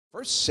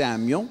First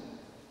Samuel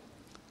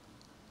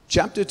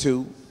chapter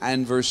 2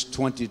 and verse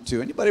 22.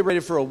 Anybody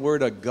ready for a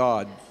word of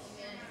God?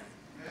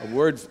 A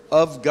word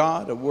of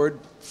God, a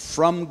word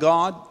from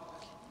God,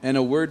 and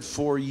a word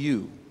for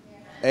you.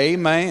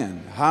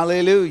 Amen.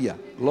 Hallelujah.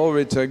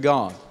 Glory to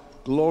God.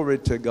 Glory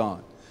to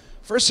God.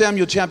 First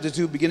Samuel chapter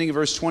 2, beginning of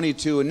verse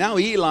 22. And now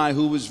Eli,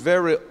 who was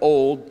very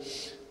old,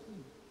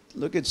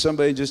 look at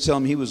somebody and just tell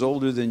him he was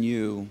older than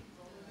you,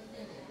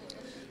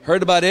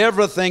 heard about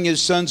everything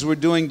his sons were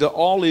doing to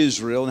all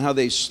Israel and how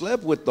they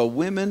slept with the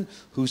women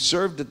who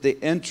served at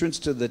the entrance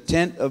to the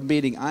tent of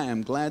meeting. I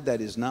am glad that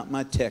is not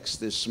my text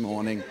this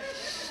morning.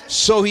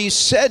 So he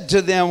said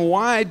to them,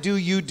 "Why do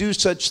you do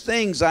such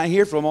things? I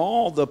hear from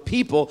all the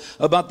people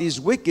about these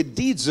wicked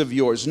deeds of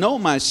yours. No,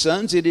 my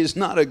sons, it is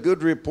not a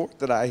good report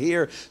that I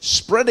hear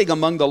spreading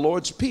among the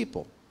Lord's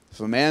people. If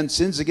a man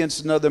sins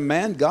against another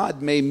man,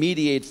 God may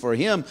mediate for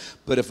him.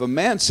 But if a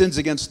man sins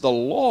against the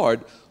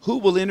Lord, who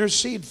will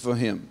intercede for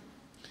him?"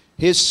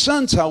 His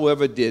sons,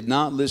 however, did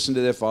not listen to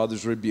their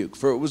father's rebuke,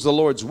 for it was the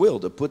Lord's will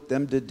to put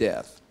them to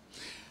death.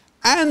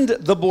 And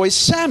the boy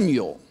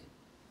Samuel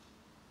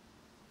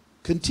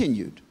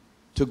continued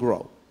to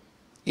grow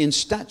in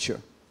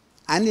stature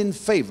and in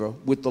favor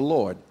with the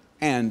Lord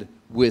and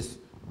with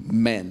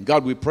men.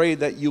 God, we pray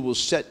that you will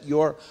set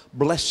your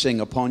blessing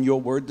upon your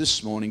word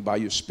this morning by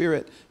your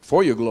Spirit.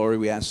 For your glory,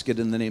 we ask it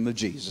in the name of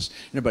Jesus.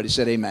 Everybody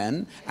said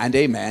amen and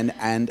amen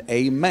and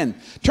amen.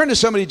 Turn to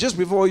somebody just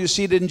before you're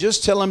seated and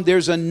just tell them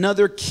there's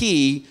another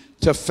key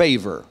to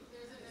favor.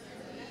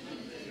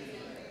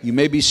 You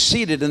may be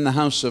seated in the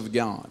house of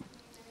God.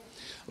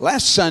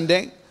 Last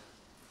Sunday,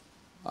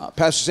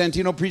 Pastor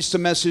Santino preached a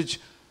message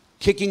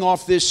kicking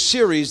off this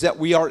series that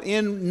we are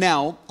in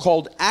now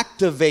called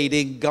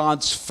Activating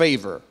God's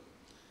Favor.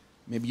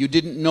 Maybe you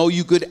didn't know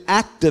you could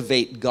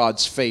activate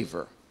God's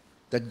favor,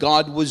 that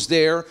God was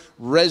there,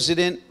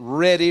 resident,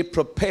 ready,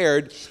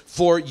 prepared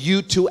for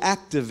you to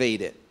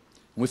activate it.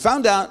 We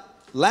found out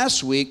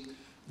last week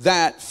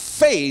that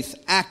faith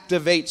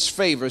activates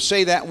favor.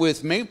 Say that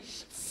with me.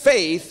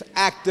 Faith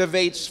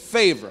activates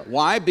favor.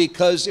 Why?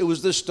 Because it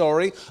was the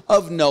story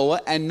of Noah,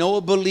 and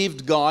Noah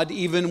believed God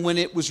even when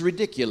it was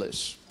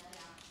ridiculous.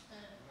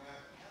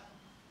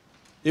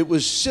 It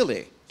was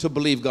silly to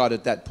believe God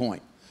at that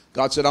point.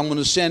 God said, "I'm going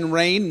to send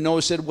rain."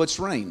 Noah said, "What's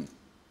rain?"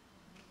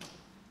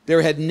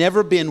 There had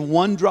never been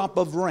one drop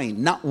of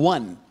rain, not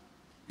one,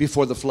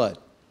 before the flood.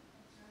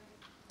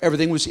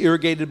 Everything was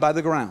irrigated by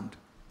the ground.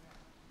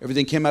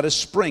 Everything came out of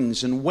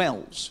springs and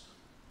wells.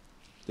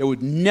 There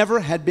would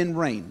never had been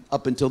rain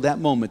up until that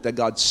moment that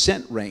God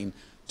sent rain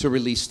to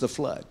release the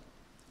flood.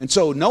 And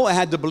so Noah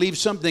had to believe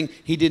something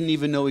he didn't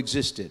even know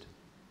existed.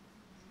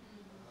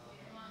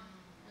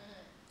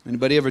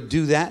 Anybody ever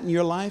do that in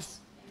your life?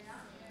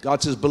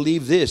 God says,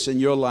 "Believe this," and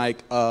you're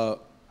like, I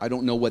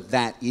don't know what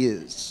that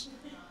is.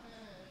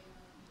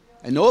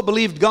 And Noah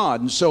believed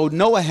God, and so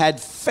Noah had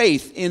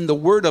faith in the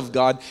word of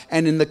God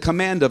and in the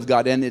command of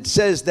God. And it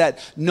says that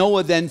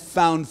Noah then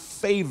found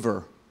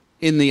favor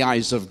in the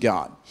eyes of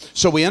God.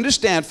 So we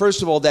understand,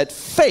 first of all, that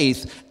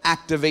faith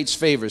activates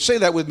favor. Say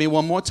that with me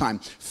one more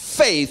time.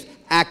 Faith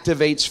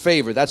activates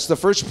favor. That's the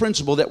first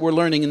principle that we're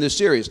learning in this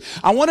series.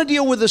 I want to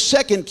deal with a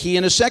second key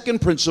and a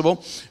second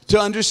principle to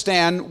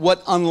understand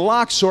what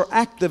unlocks or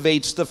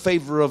activates the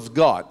favor of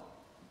God.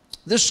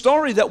 This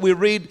story that we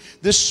read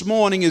this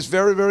morning is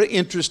very, very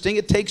interesting.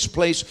 It takes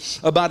place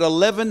about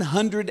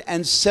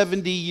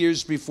 1170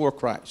 years before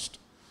Christ.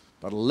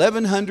 About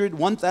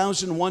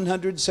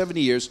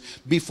 1170 years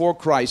before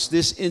Christ,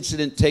 this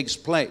incident takes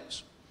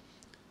place.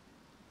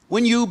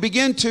 When you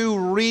begin to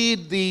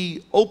read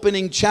the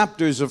opening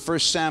chapters of 1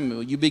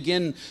 Samuel, you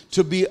begin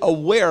to be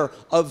aware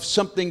of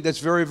something that's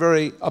very,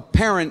 very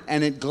apparent,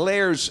 and it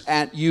glares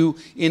at you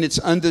in its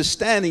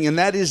understanding, and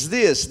that is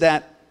this,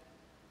 that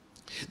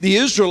the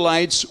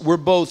Israelites were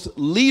both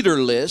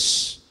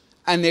leaderless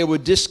and they were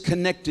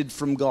disconnected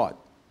from God.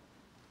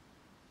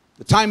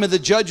 The time of the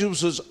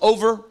judges was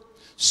over.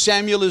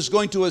 Samuel is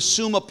going to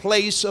assume a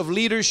place of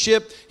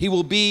leadership. He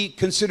will be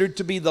considered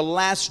to be the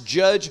last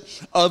judge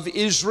of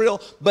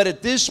Israel. But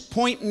at this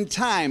point in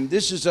time,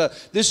 this is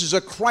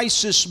a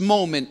crisis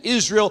moment.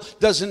 Israel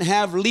doesn't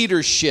have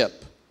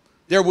leadership.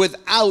 They're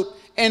without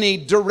any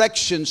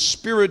direction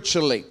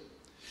spiritually.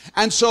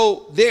 And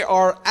so they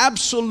are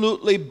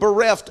absolutely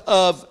bereft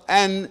of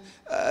and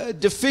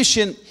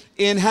deficient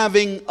in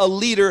having a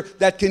leader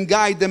that can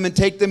guide them and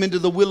take them into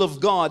the will of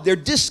God. They're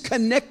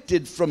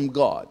disconnected from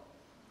God.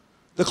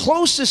 The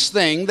closest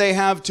thing they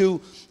have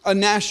to a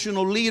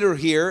national leader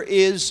here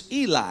is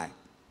Eli.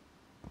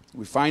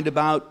 We find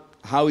about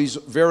how he's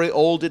very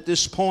old at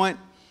this point.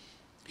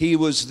 He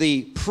was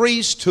the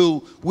priest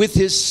who, with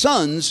his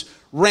sons,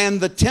 ran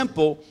the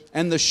temple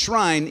and the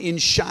shrine in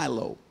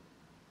Shiloh.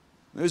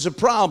 There's a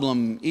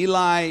problem.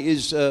 Eli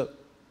is a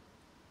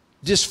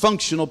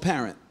dysfunctional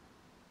parent.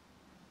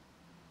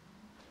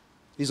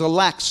 He's a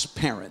lax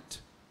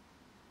parent.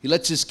 He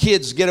lets his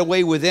kids get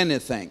away with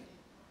anything.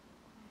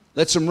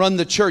 Lets them run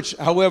the church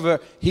however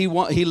they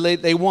want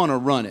to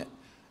run it.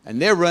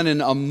 And they're running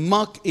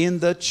amok in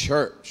the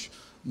church.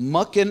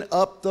 mucking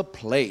up the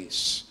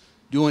place,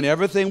 doing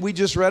everything we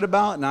just read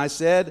about. And I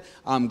said,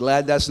 I'm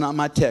glad that's not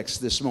my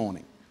text this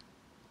morning.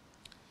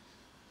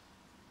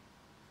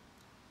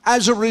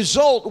 As a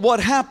result, what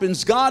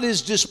happens? God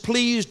is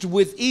displeased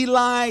with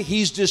Eli,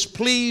 he's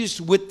displeased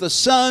with the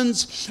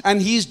sons,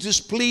 and he's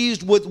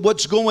displeased with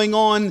what's going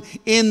on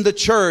in the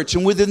church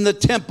and within the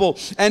temple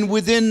and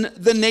within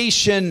the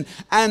nation.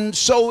 And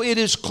so it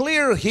is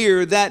clear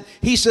here that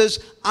he says,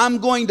 I'm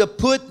going to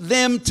put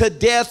them to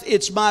death.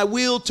 It's my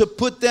will to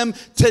put them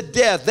to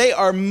death. They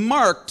are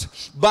marked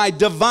by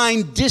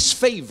divine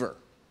disfavor.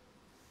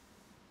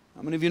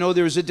 How many of you know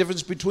there is a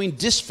difference between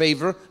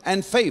disfavor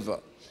and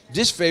favor?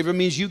 Disfavor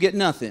means you get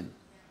nothing.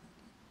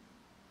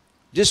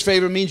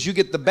 Disfavor means you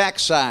get the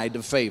backside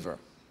of favor.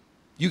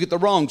 You get the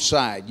wrong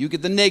side. You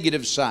get the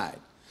negative side.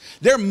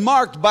 They're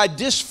marked by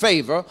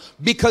disfavor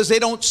because they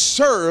don't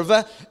serve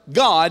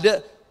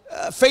God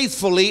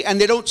faithfully,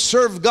 and they don't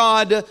serve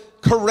God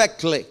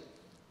correctly.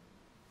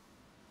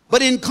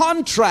 But in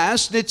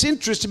contrast, it's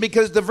interesting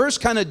because the verse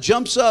kind of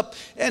jumps up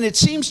and it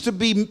seems to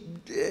be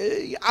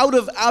out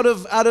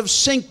of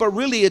sync, but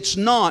really it's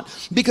not,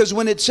 because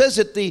when it says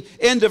at the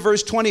end of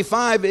verse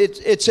 25,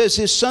 it says,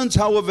 his sons,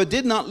 however,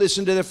 did not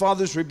listen to their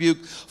father's rebuke,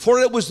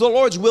 for it was the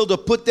Lord's will to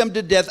put them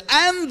to death.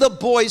 And the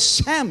boy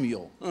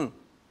Samuel,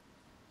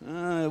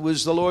 it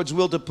was the Lord's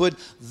will to put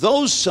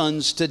those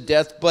sons to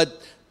death,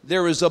 but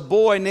there is a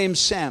boy named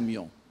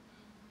Samuel.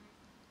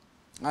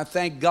 I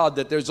thank God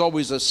that there's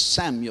always a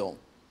Samuel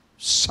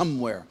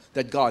somewhere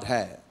that God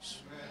has.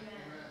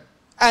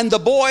 And the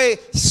boy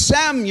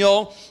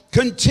Samuel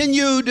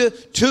continued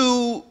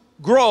to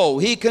grow.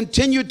 He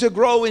continued to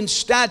grow in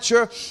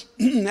stature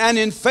and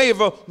in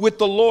favor with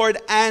the Lord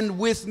and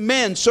with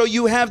men. So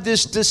you have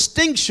this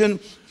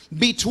distinction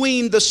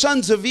between the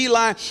sons of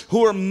Eli,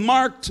 who are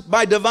marked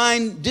by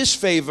divine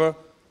disfavor,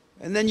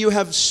 and then you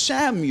have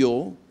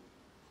Samuel,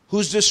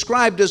 who's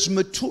described as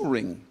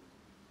maturing,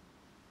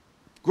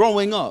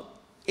 growing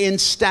up in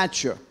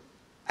stature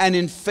and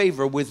in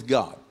favor with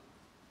God.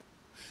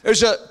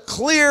 There's a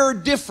clear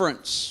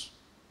difference.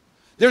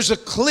 There's a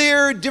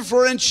clear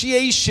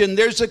differentiation.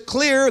 There's a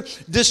clear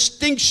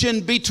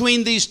distinction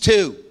between these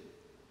two.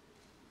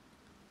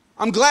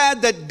 I'm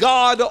glad that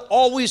God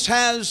always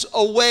has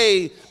a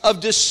way of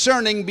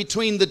discerning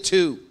between the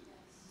two.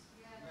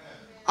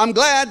 I'm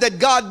glad that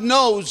God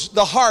knows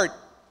the heart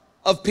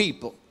of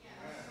people.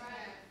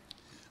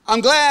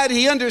 I'm glad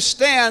he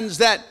understands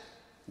that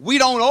we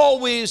don't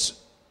always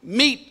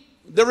meet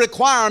the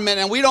requirement,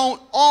 and we don't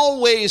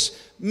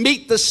always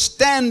meet the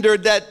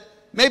standard that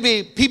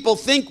maybe people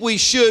think we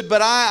should.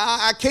 But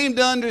I came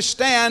to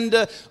understand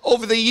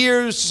over the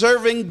years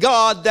serving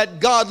God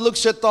that God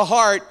looks at the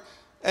heart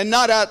and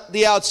not at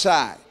the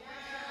outside.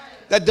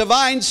 That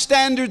divine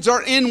standards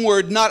are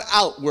inward, not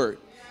outward.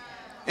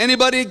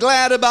 Anybody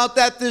glad about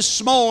that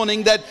this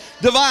morning? That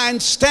divine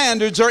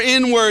standards are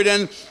inward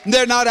and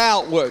they're not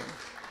outward.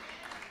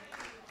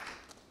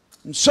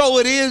 And so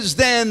it is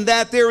then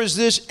that there is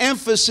this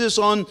emphasis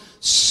on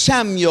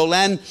Samuel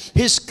and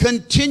his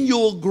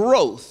continual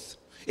growth.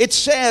 It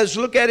says,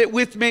 look at it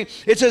with me,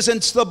 it says,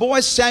 and the boy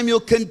Samuel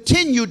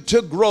continued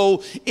to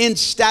grow in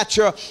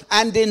stature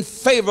and in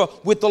favor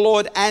with the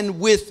Lord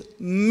and with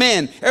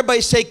men.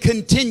 Everybody say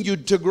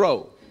continued to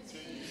grow.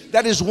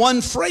 That is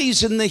one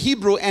phrase in the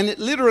Hebrew, and it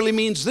literally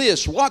means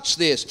this. Watch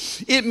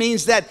this. It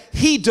means that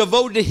he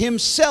devoted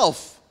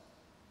himself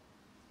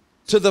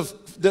to the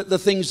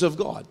things of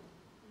God.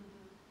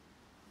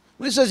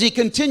 When it says he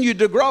continued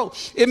to grow,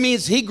 it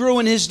means he grew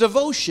in his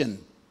devotion.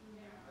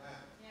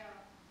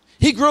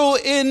 He grew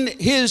in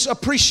his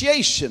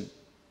appreciation.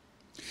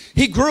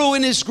 He grew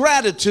in his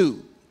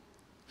gratitude.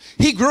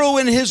 He grew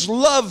in his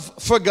love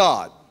for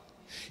God.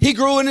 He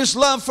grew in his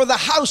love for the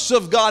house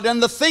of God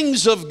and the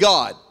things of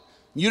God.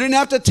 You didn't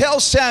have to tell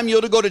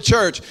Samuel to go to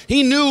church.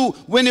 He knew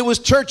when it was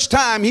church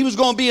time, he was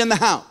going to be in the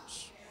house.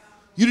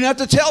 You didn't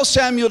have to tell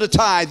Samuel to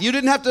tithe. You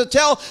didn't have to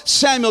tell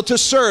Samuel to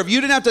serve.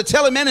 You didn't have to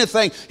tell him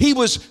anything. He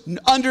was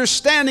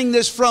understanding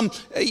this from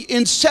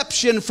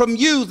inception, from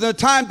youth, the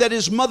time that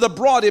his mother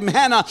brought him,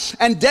 Hannah,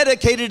 and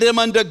dedicated him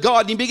unto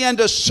God. He began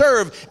to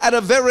serve at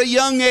a very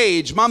young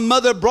age. My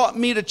mother brought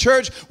me to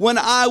church when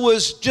I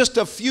was just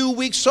a few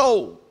weeks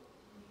old.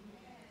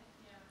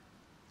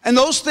 And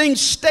those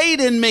things stayed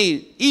in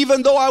me,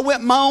 even though I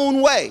went my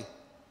own way.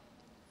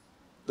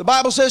 The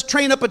Bible says,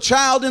 train up a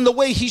child in the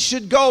way he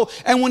should go,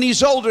 and when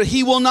he's older,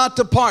 he will not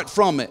depart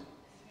from it.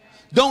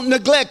 Don't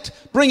neglect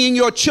bringing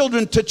your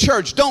children to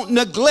church. Don't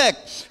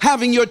neglect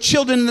having your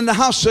children in the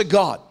house of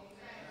God.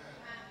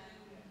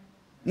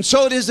 And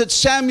so it is that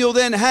Samuel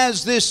then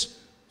has this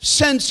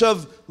sense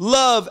of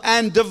love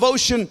and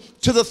devotion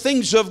to the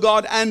things of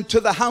God and to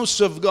the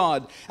house of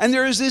God. And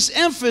there is this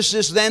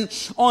emphasis then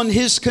on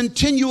his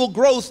continual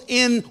growth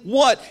in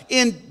what?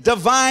 In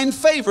divine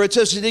favor. It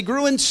says that he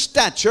grew in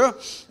stature.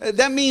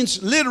 That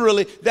means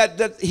literally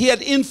that he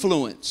had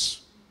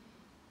influence.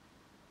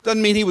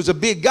 Doesn't mean he was a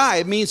big guy.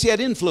 It means he had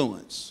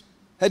influence.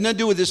 Had nothing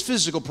to do with his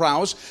physical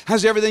prowess.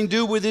 Has everything to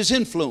do with his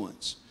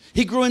influence.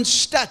 He grew in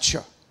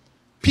stature.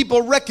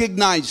 People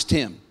recognized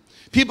him.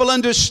 People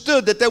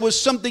understood that there was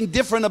something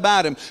different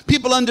about him.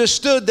 People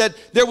understood that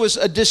there was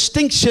a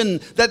distinction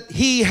that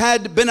he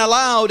had been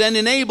allowed and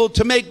enabled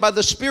to make by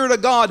the Spirit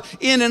of God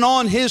in and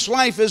on his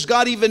life, as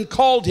God even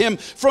called him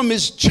from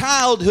his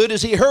childhood,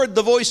 as he heard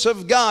the voice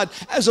of God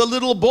as a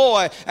little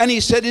boy. And he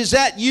said, "Is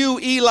that you,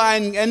 Eli?"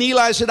 And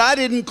Eli said, "I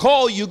didn't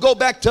call you. Go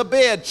back to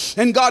bed."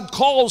 And God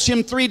calls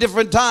him 3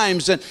 different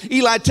times. And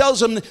Eli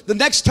tells him, the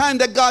next time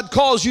that God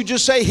calls you,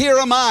 just say, "Here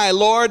am I,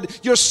 Lord.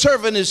 Your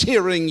servant is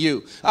hearing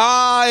you."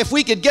 If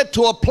we could get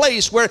to a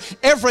place where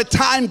every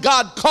time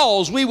God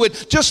calls, we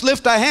would just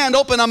lift a hand,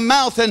 open a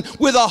mouth, and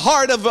with a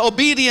heart of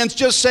obedience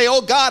just say,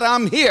 "Oh God,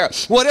 I'm here.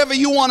 Whatever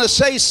you want to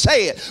say,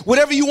 say it.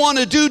 Whatever you want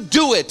to do,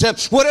 do it.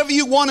 Whatever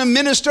you want to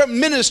minister,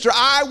 minister.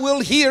 I will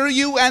hear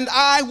you and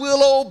I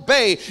will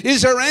obey."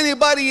 Is there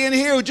anybody in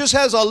here who just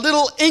has a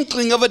little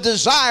inkling of a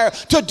desire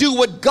to do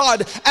what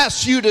God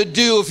asks you to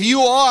do? If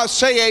you are,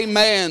 say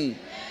amen.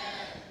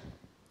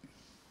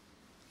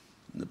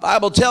 The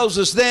Bible tells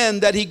us then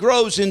that he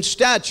grows in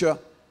stature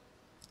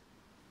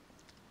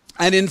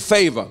and in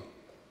favor.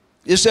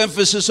 This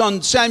emphasis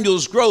on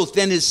Samuel's growth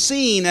then is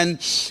seen, and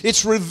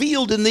it's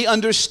revealed in the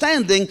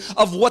understanding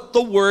of what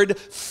the word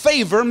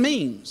favor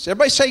means.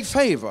 Everybody say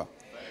favor.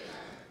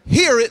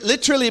 Here it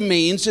literally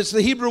means, it's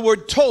the Hebrew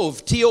word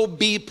tov,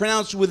 T-O-B,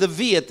 pronounced with a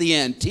V at the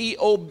end,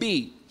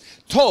 T-O-B,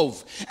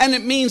 tov, and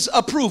it means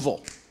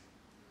approval.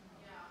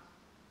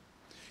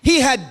 He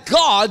had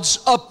God's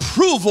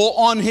approval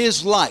on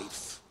his life.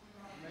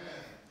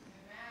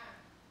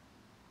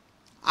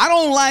 I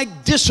don't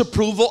like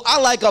disapproval, I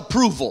like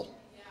approval.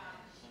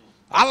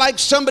 I like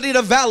somebody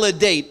to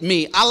validate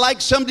me. I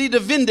like somebody to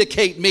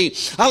vindicate me.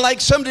 I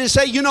like somebody to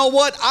say, "You know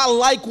what? I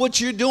like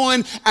what you're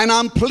doing and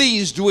I'm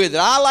pleased with it."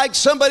 I like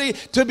somebody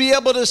to be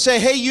able to say,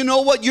 "Hey, you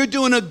know what? You're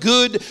doing a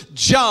good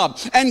job."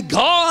 And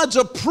God's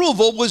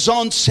approval was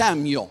on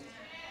Samuel.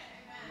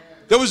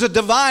 There was a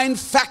divine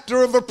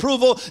factor of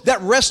approval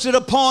that rested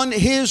upon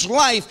his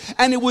life,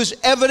 and it was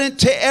evident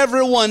to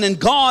everyone. And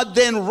God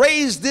then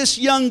raised this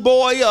young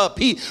boy up.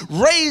 He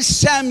raised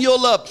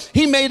Samuel up.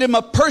 He made him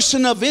a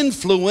person of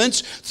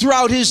influence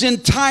throughout his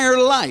entire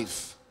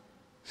life.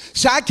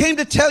 So I came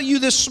to tell you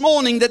this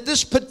morning that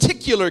this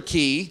particular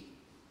key,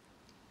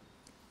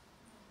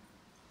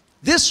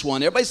 this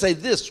one, everybody say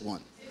this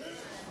one.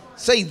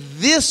 Say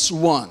this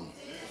one.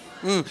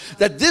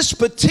 That this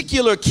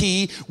particular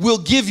key will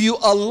give you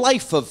a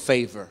life of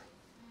favor.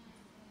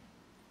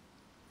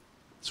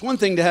 It's one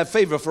thing to have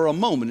favor for a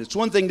moment. It's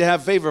one thing to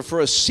have favor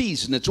for a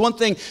season. It's one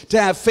thing to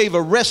have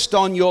favor rest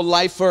on your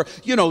life for,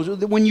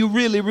 when you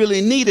really, really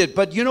need it.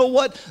 But you know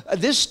what?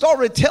 This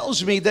story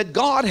tells me that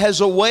God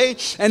has a way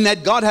and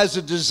that God has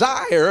a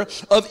desire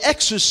of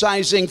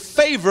exercising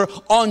favor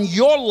on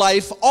your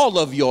life, all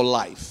of your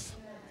life.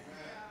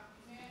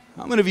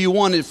 How many of you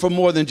want it for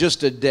more than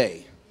just a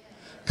day?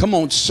 Come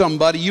on,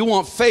 somebody. You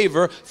want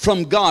favor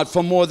from God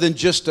for more than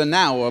just an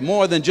hour,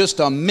 more than just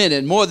a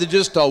minute, more than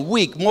just a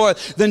week, more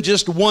than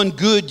just one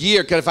good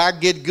year. Because if I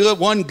get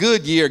one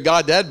good year,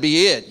 God, that'd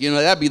be it.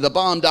 That'd be the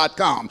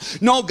bomb.com.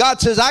 No, God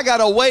says, I got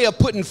a way of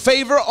putting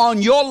favor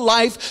on your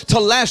life to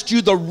last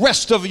you the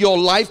rest of your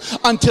life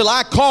until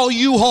I call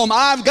you home.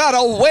 I've got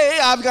a way,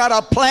 I've got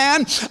a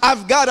plan,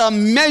 I've got a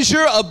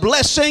measure of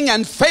blessing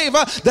and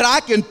favor that I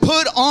can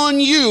put on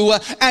you,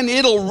 and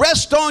it'll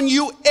rest on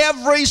you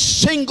every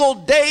single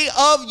day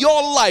of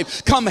your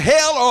life. Come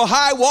hell or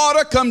high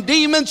water, come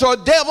demons or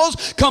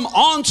devils, come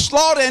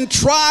onslaught and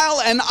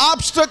trial and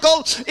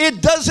obstacle.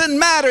 It doesn't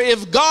matter.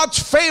 If God's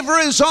favor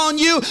is on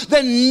you,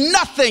 then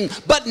nothing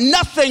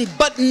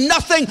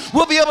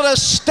will be able to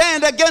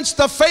stand against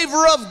the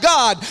favor of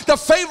God. The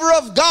favor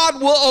of God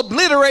will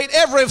obliterate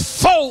every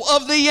foe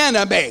of the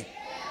enemy.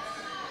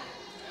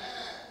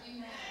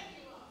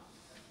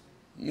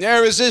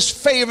 There is this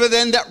favor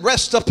then that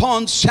rests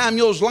upon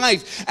Samuel's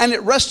life, and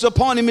it rests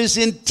upon him his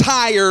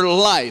entire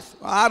life.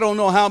 I don't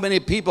know how many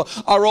people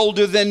are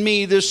older than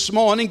me this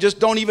morning. Just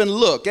don't even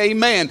look.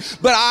 Amen.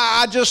 But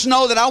I just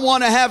know that I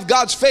want to have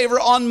God's favor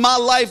on my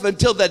life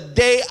until the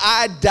day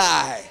I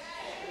die.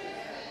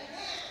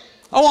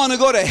 I want to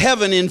go to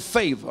heaven in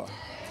favor.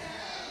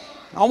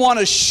 I want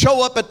to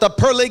show up at the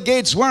pearly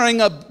gates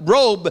wearing a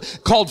robe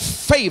called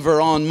favor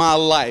on my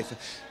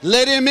life.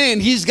 Let him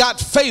in. He's got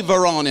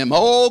favor on him.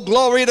 Oh,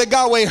 glory to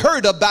God. We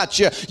heard about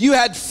you. You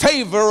had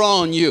favor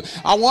on you.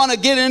 I want to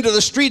get into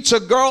the streets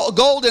of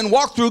gold and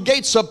walk through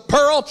gates of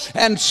pearl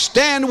and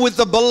stand with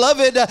the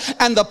beloved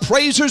and the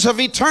praisers of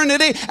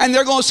eternity. And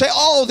they're going to say,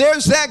 "Oh,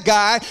 there's that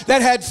guy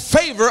that had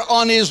favor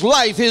on his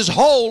life, his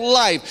whole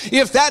life."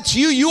 If that's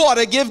you, you ought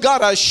to give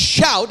God a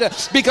shout,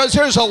 because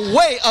there's a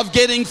way of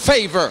getting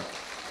favor.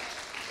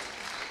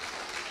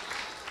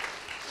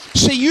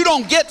 See, you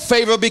don't get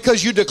favor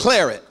because you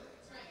declare it.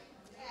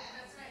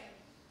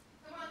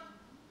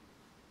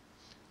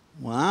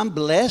 Well, I'm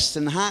blessed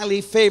and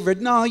highly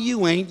favored. No,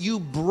 you ain't. You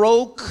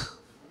broke.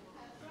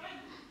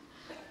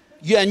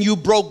 Yeah, and you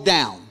broke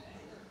down.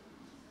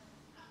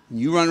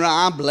 You run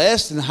around, "I'm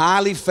blessed and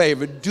highly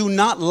favored." Do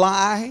not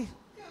lie.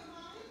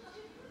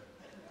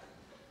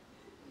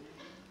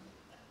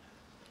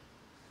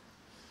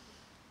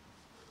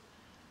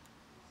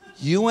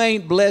 You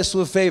ain't blessed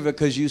with favor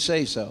because you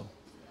say so.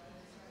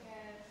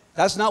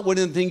 That's not one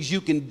of the things you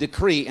can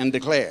decree and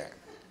declare.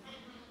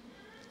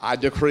 I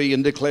decree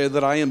and declare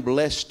that I am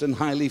blessed and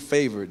highly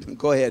favored.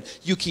 Go ahead.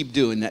 You keep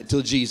doing that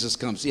till Jesus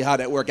comes. See how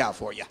that work out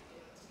for you.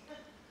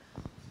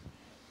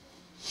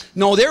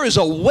 No, there is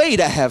a way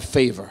to have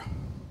favor.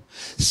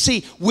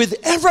 See, with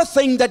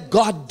everything that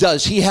God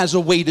does, He has a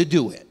way to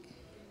do it.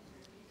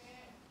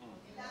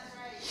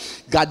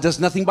 God does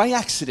nothing by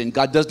accident.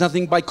 God does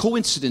nothing by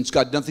coincidence.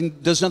 God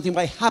does nothing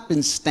by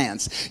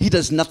happenstance. He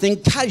does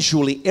nothing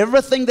casually.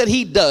 Everything that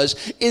He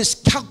does is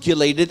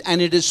calculated,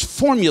 and it is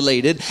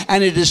formulated,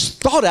 and it is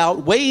thought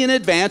out way in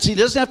advance. He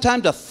doesn't have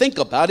time to think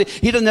about it.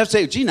 He doesn't have to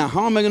say, gee, now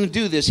how am I going to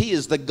do this? He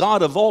is the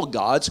God of all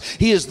gods.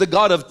 He is the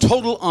God of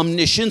total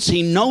omniscience.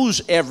 He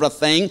knows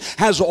everything,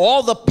 has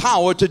all the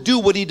power to do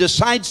what He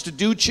decides to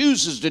do,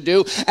 chooses to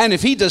do. And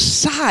if He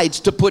decides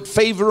to put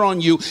favor on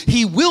you,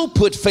 He will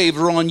put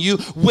favor on you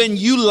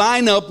when you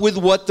line up with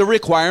what the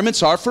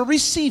requirements are for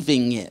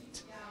receiving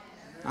it.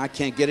 I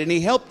can't get any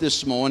help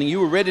this morning. You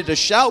were ready to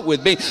shout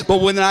with me,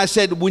 but when I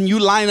said when you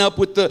line up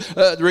with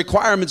the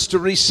requirements to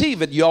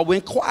receive it, y'all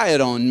went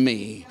quiet on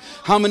me.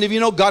 How many of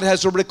you know God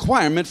has a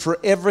requirement for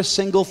every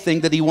single thing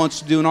that He wants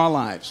to do in our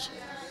lives?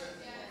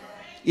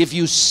 If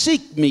you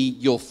seek me,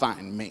 you'll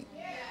find me.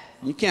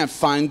 You can't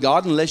find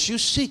God unless you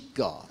seek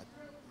God.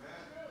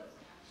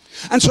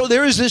 And so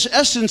there is this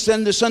essence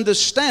and this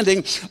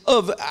understanding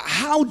of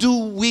how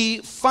do we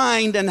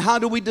find and how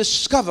do we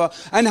discover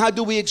and how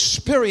do we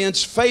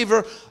experience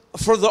favor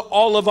for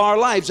all of our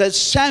lives, as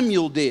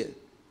Samuel did.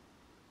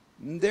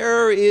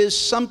 There is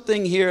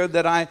something here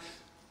that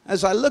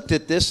as I looked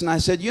at this and I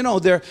said, you know,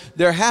 there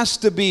has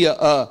to be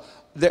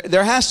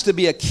there has to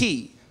be a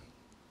key.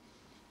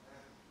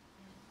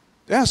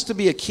 There has to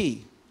be a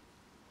key.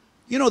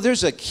 You know,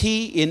 there's a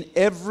key in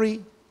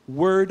every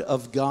word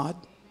of God.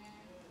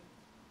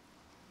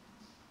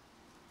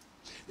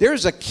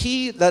 There's a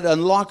key that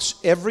unlocks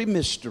every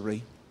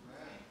mystery.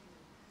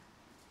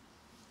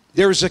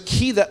 There's a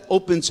key that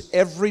opens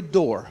every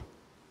door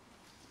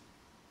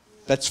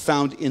that's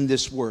found in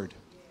this word.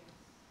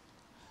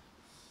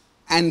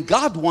 And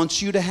God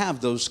wants you to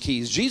have those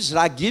keys. Jesus said,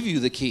 I give you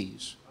the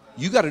keys.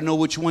 You got to know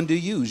which one to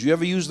use. You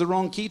ever use the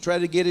wrong key, try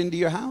to get into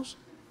your house?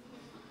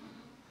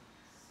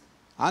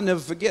 I'll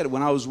never forget it.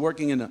 When I was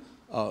working in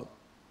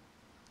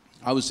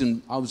I was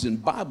in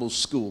Bible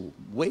school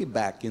way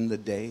back in the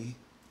day.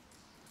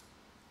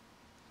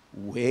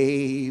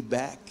 Way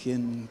back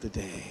in the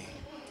day.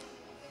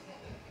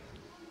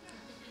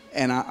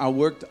 And I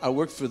worked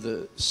for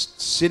the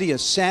city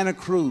of Santa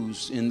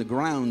Cruz in the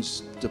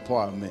grounds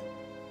department.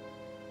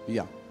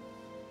 Yeah.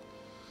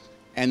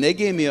 And they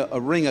gave me a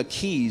ring of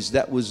keys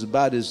that was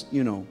about as,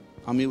 you know,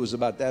 I mean, it was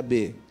about that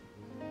big.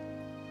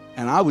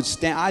 And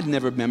I'd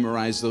never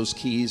memorized those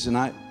keys, and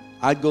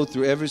I'd go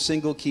through every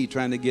single key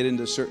trying to get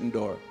into a certain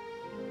door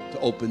to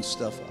open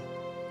stuff up.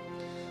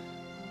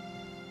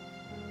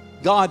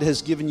 God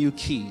has given you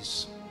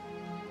keys,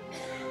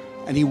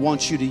 and He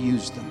wants you to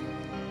use them.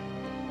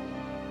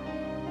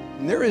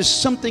 And there is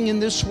something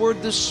in this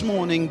word this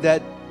morning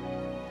that,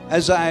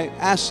 as I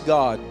ask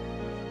God,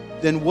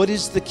 then what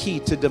is the key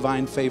to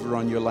divine favor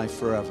on your life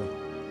forever?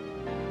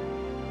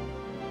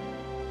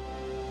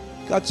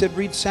 God said,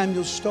 read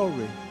Samuel's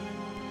story.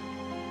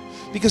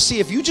 Because see,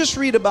 if you just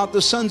read about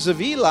the sons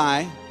of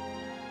Eli,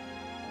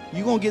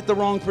 you're going to get the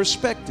wrong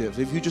perspective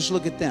if you just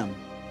look at them.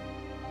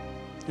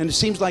 And it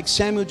seems like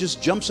Samuel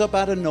just jumps up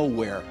out of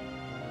nowhere.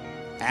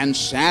 And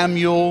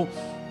Samuel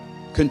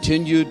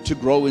continued to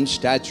grow in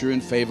stature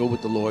and favor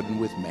with the Lord and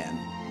with men.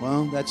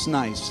 Well, that's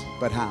nice,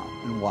 but how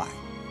and why?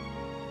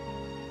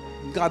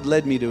 God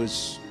led me to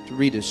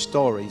read his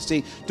story.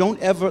 See, don't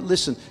ever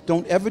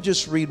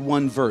just read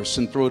one verse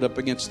and throw it up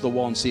against the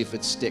wall and see if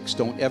it sticks.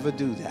 Don't ever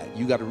do that.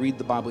 You got to read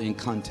the Bible in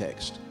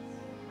context.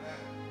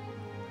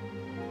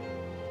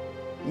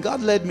 And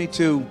God led me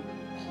to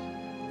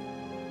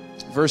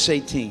verse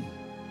 18.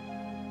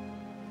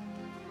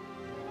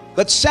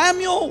 But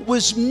Samuel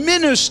was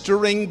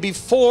ministering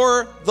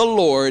before the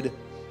Lord,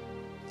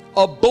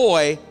 a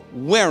boy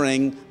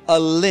wearing a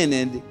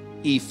linen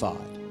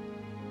ephod.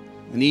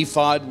 An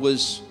ephod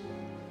was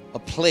a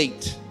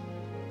plate,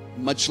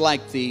 much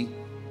like the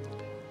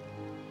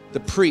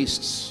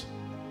priests.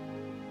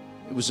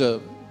 It was a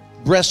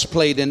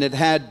breastplate, and it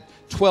had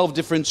 12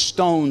 different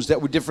stones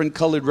that were different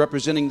colored,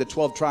 representing the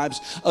 12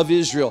 tribes of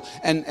Israel.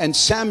 And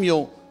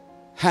Samuel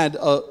had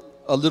a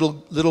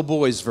little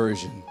boy's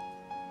version.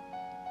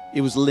 It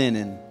was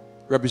linen,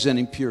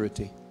 representing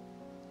purity.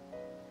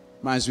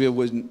 Reminds me of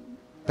when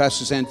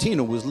Pastor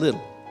Santino was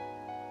little.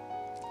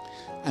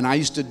 And I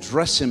used to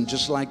dress him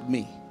just like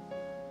me.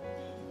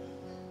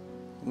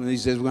 When he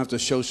says we're going to have to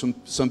show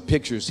some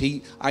pictures.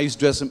 I used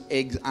to dress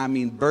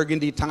him,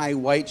 burgundy tie,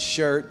 white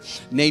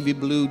shirt, navy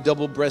blue,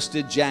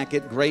 double-breasted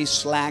jacket, gray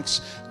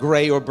slacks,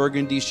 gray or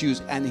burgundy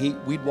shoes.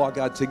 And we'd walk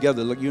out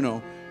together. Look,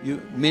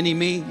 mini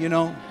me,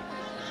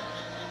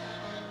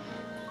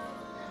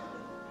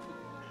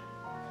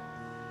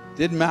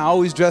 Didn't matter. I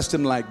always dressed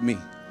him like me.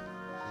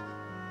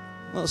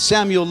 Well,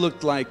 Samuel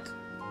looked like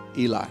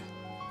Eli.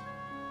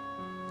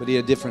 But he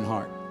had a different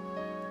heart.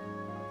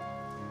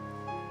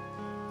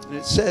 And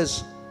it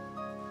says,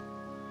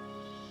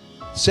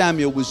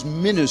 Samuel was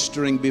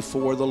ministering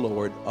before the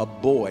Lord, a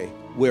boy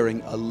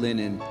wearing a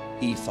linen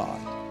ephod.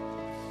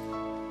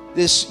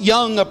 This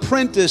young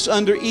apprentice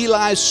under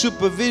Eli's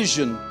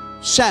supervision,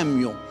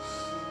 Samuel,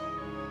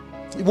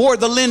 he wore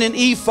the linen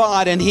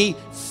ephod and he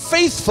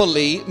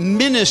faithfully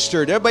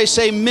ministered. Everybody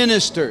say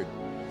ministered.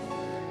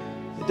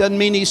 It doesn't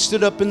mean he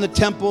stood up in the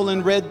temple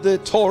and read the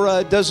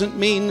Torah. It doesn't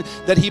mean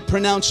that he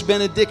pronounced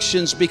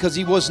benedictions, because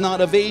he was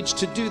not of age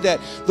to do that.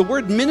 The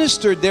word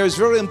ministered there is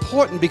very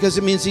important because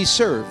it means he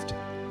served.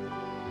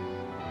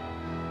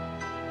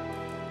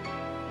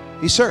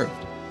 He served.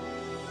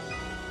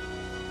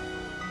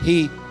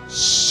 He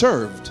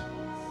served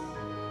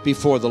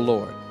before the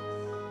Lord.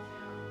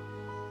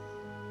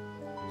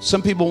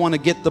 Some people want to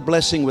get the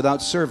blessing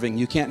without serving.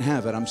 You can't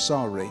have it. I'm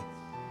sorry.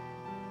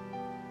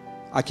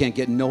 I can't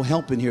get no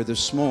help in here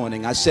this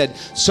morning. I said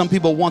some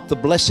people want the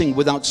blessing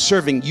without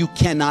serving. You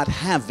cannot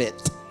have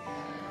it.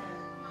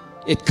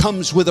 It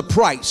comes with a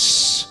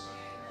price.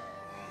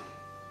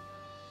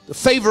 The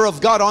favor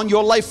of God on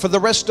your life for the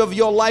rest of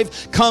your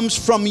life comes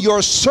from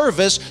your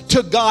service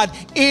to God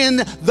in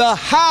the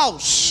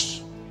house.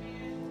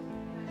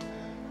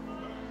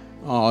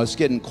 Oh, it's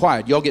getting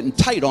quiet. Y'all getting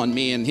tight on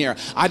me in here.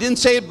 I didn't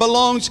say it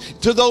belongs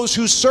to those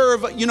who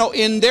serve, you know,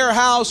 in their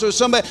house or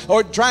somebody,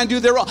 or try and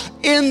do their own.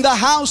 In the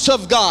house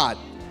of God.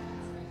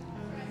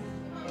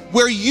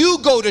 Where you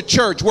go to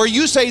church, where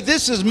you say,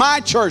 this is my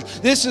church,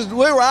 this is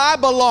where I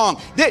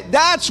belong.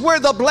 That's where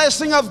the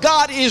blessing of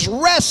God is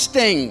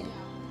resting.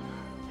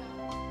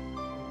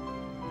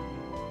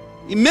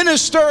 He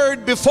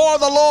ministered before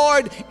the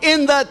Lord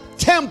in the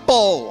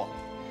temple.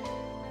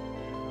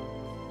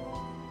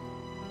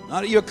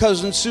 Not at your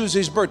cousin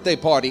Susie's birthday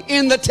party.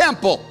 In the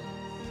temple.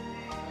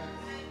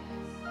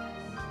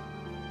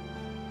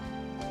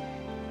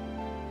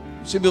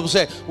 See, people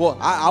say, well,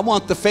 I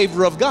want the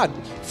favor of God.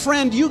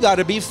 Friend, you got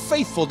to be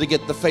faithful to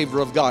get the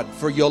favor of God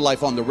for your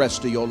life on the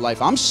rest of your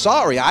life. I'm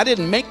sorry, I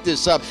didn't make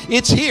this up.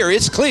 It's here,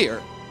 it's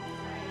clear.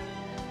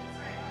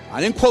 I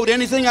didn't quote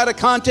anything out of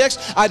context.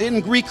 I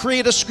didn't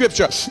recreate a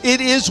scripture.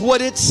 It is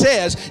what it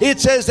says.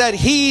 It says that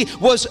he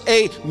was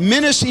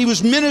he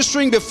was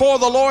ministering before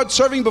the Lord,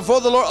 serving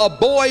before the Lord, a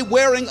boy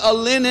wearing a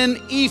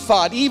linen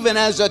ephod. Even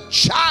as a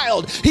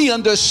child, he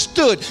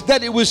understood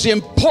that it was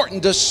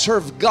important to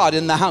serve God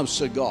in the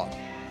house of God.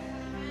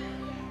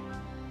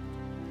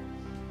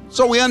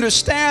 So we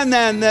understand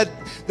then that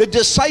the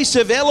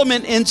decisive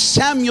element in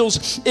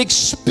Samuel's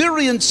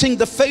experiencing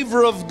the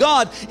favor of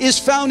God is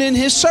found in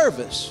his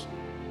service.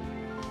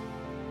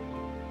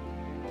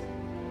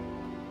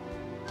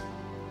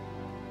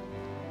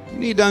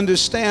 You need to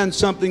understand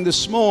something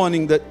this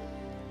morning, that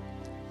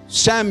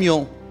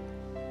Samuel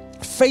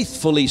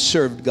faithfully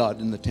served God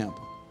in the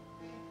temple.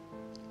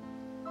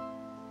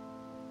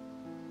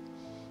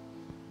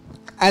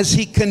 As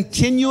he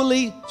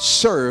continually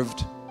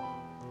served,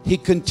 he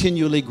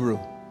continually grew.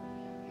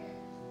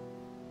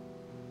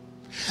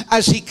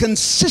 As he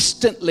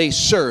consistently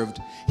served,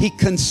 he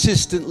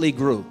consistently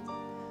grew.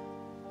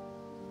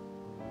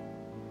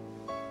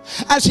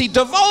 As he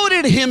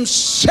devoted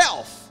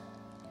himself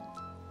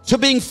to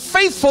being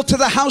faithful to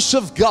the house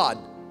of God,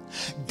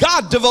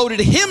 God devoted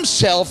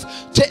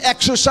himself to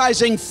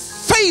exercising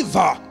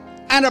favor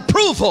and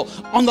approval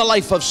on the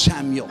life of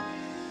Samuel.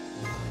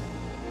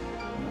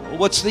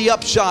 What's the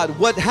upshot?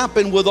 What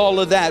happened with all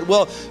of that?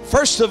 Well,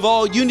 first of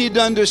all, you need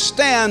to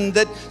understand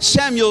that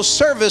Samuel's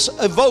service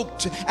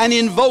evoked and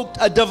invoked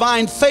a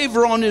divine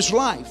favor on his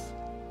life.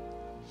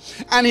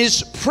 And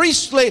his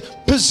priestly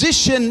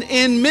position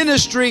in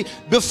ministry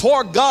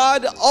before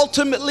God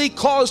ultimately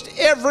caused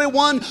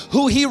everyone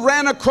who he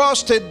ran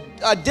across to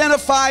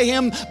identify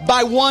him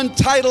by one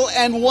title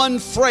and one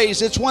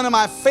phrase. It's one of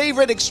my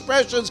favorite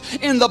expressions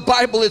in the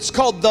Bible. It's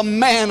called the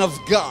man of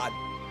God.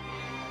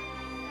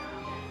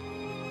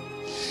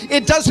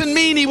 It doesn't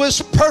mean he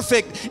was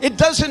perfect. It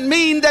doesn't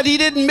mean that he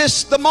didn't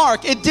miss the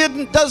mark. It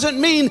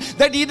doesn't mean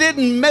that he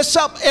didn't mess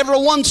up every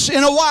once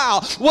in a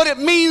while. What it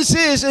means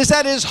is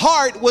that his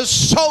heart was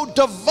so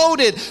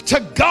devoted to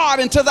God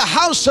and to the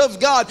house of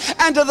God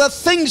and to the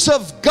things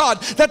of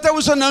God that there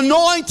was an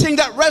anointing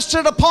that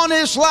rested upon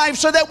his life,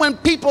 so that when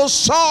people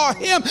saw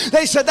him,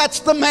 they said, that's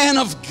the man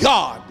of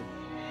God.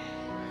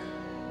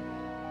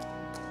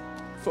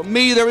 For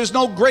me, there is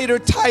no greater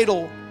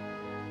title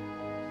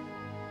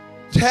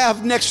to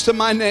have next to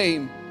my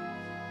name.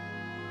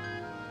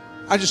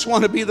 I just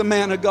want to be the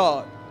man of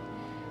God.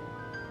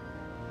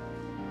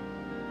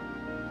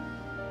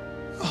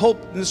 I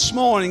hope this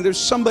morning there's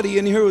somebody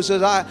in here who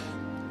says, I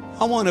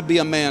want to be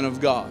a man of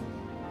God.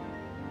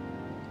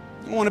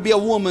 I want to be a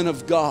woman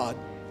of God.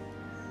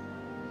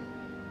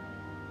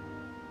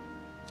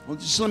 Well,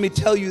 just let me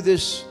tell you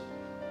this,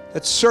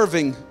 that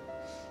serving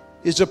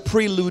is a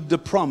prelude to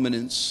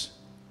prominence,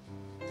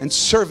 and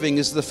serving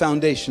is the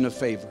foundation of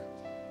favor.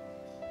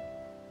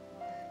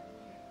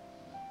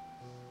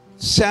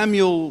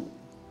 Samuel,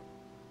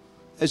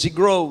 as he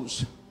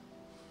grows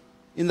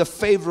in the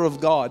favor of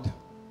God,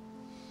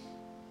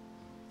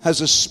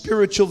 has a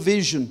spiritual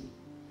vision.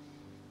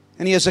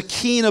 And he has a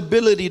keen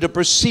ability to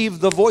perceive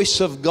the voice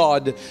of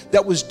God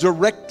that was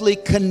directly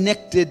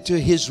connected to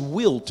his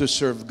will to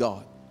serve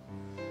God.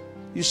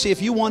 You see,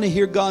 if you want to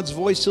hear God's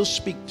voice, he'll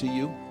speak to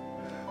you.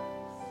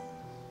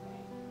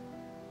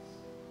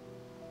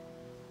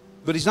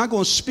 But he's not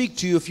going to speak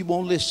to you if you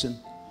won't listen.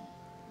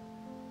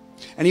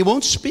 And he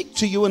won't speak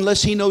to you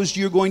unless he knows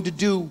you're going to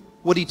do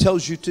what he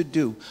tells you to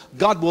do.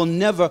 God will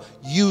never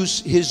use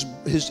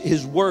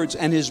his words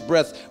and his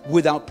breath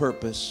without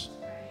purpose.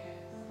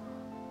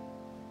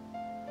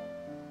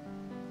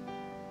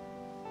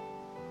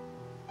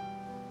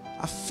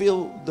 I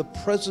feel the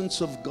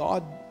presence of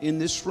God in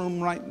this room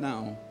right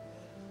now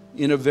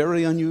in a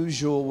very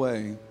unusual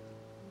way.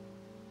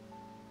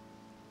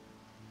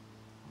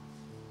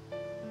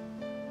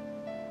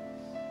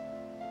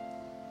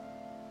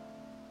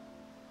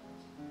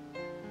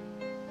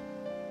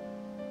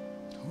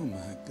 Oh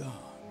my God.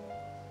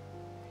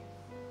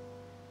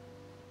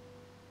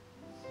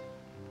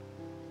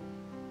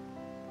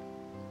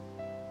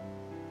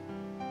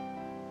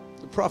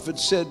 The prophet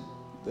said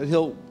that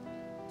he'll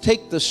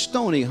take the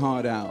stony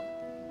heart out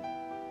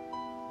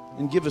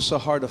and give us a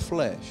heart of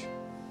flesh,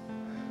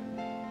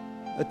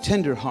 a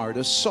tender heart,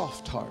 a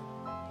soft heart,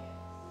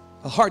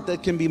 a heart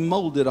that can be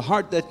molded, a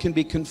heart that can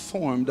be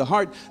conformed, a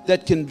heart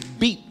that can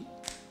beat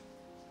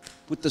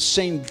with the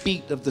same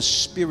beat of the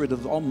Spirit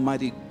of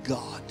Almighty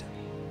God.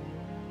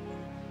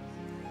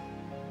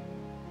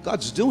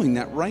 God's doing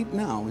that right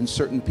now in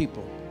certain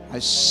people. I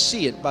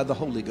see it by the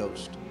Holy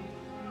Ghost.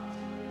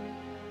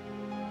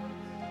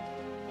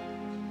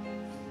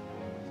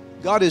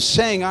 God is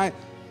saying, I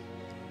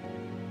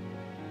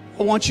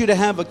want you to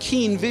have a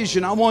keen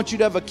vision. I want you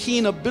to have a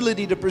keen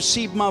ability to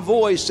perceive my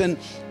voice and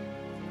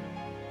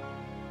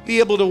be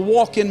able to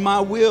walk in my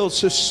will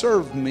to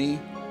serve me.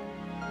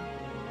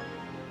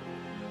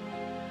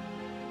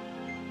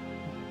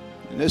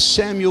 And as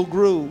Samuel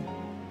grew,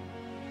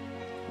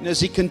 and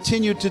as he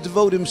continued to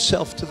devote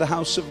himself to the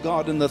house of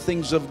God and the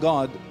things of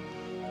God,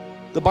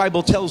 the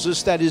Bible tells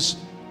us that his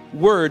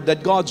word,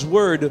 that God's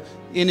word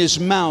in his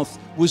mouth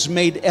was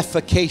made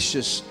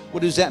efficacious.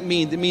 What does that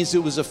mean? It means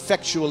it was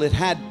effectual. It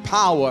had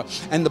power.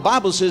 And the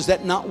Bible says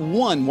that not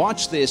one,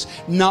 watch this,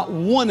 not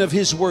one of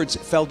his words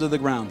fell to the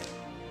ground.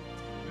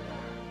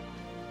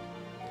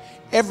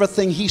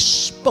 Everything he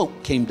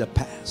spoke came to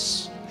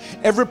pass.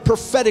 Every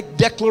prophetic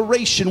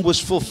declaration was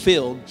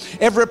fulfilled.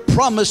 Every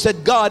promise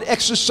that God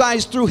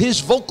exercised through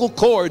his vocal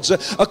cords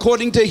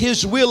according to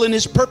his will and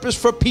his purpose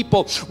for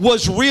people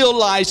was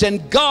realized.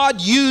 And God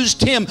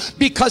used him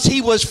because he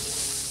was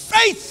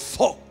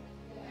faithful.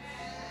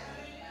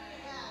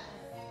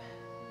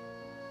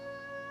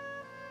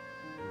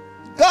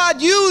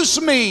 God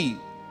used me.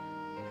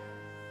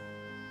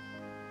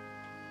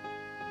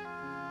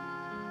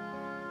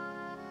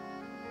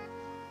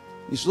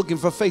 He's looking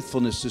for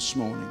faithfulness this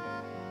morning.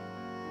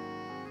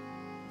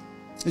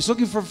 He's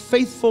looking for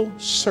faithful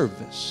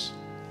service.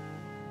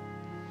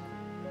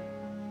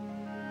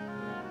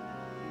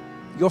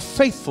 Your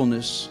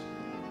faithfulness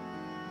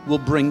will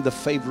bring the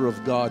favor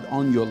of God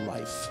on your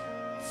life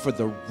for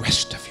the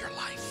rest of your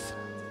life.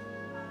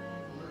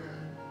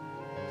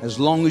 As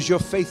long as you're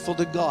faithful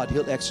to God,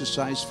 he'll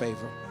exercise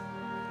favor.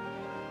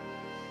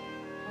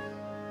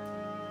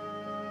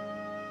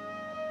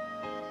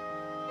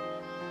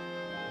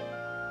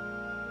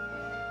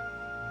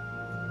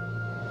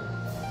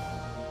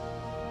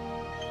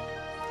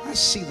 I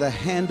see the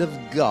hand of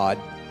God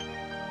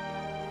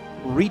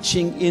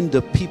reaching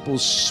into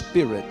people's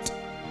spirit.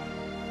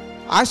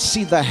 I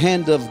see the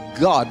hand of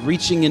God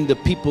reaching into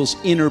people's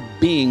inner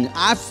being.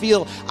 I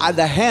feel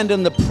the hand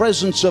and the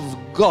presence of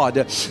God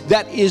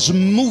that is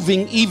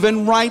moving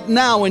even right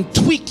now and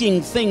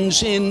tweaking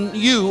things in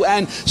you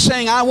and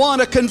saying, I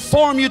want to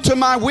conform you to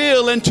my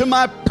will and to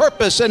my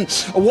purpose and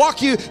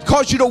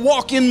cause you to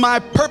walk in my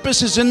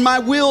purposes and my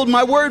will,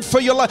 my word for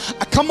your life.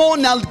 Come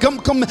on now,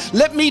 come,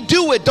 let me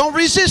do it. Don't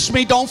resist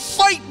me. Don't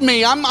fight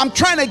me. I'm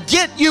trying to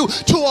get you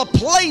to a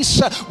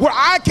place where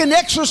I can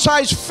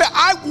exercise.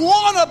 I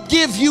want to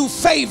give you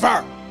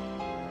favor.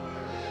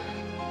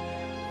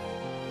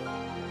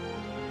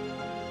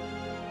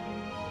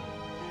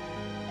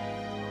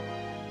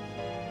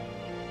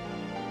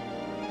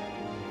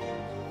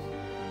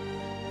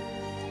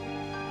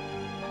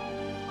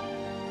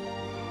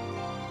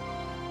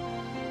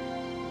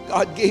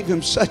 God gave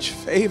him such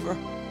favor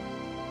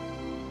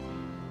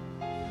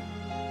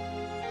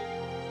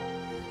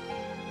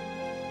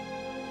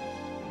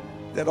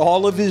that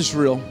all of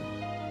Israel,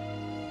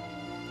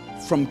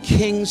 from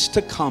kings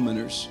to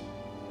commoners,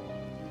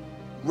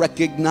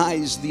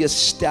 recognized the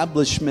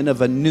establishment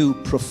of a new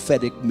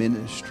prophetic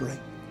ministry.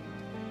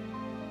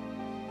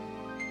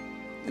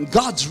 And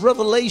God's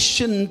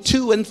revelation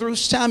to and through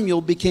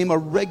Samuel became a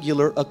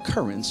regular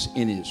occurrence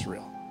in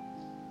Israel.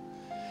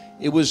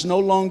 It was no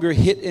longer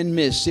hit and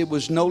miss. It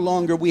was no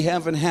longer, we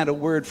haven't had a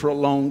word for a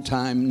long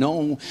time.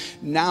 No,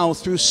 now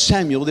through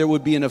Samuel, there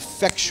would be an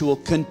effectual,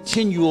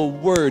 continual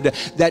word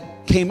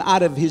that came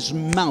out of his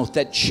mouth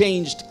that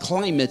changed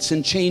climates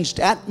and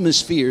changed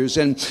atmospheres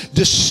and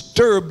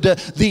disturbed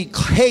the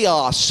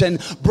chaos and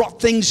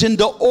brought things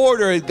into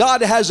order.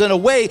 God has a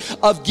way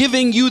of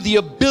giving you the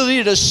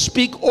ability to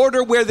speak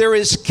order where there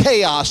is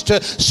chaos,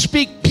 to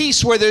speak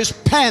peace where there's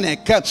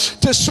panic,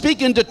 to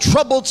speak into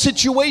troubled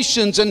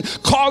situations and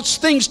cause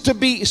things to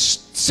be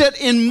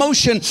set in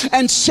motion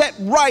and set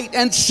right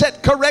and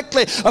set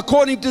correctly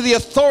according to the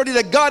authority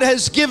that God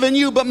has given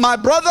you. But my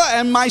brother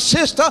and my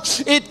sister,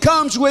 it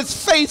comes with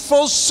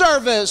faithful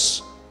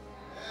service,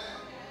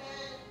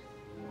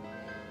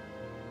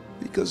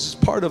 because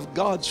it's part of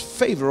God's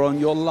favor on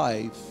your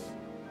life.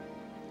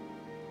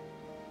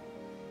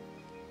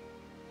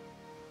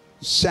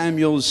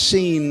 Samuel's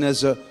seen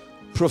as a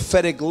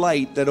prophetic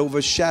light that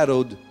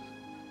overshadowed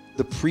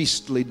the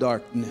priestly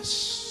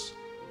darkness.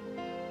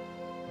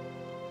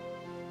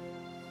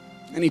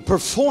 And he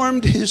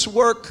performed his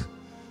work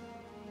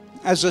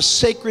as a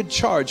sacred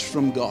charge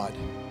from God.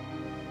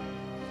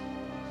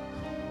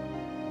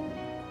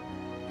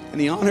 And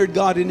he honored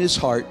God in his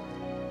heart.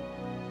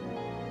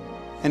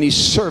 And he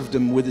served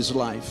him with his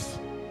life.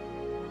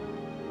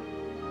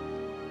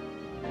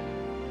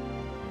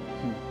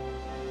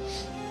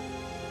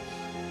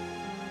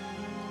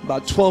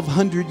 About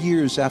 1,200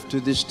 years after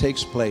this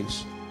takes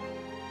place,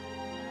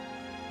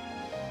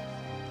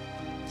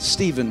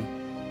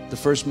 Stephen, the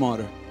first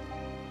martyr,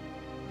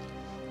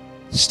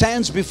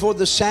 stands before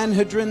the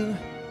Sanhedrin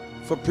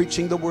for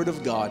preaching the word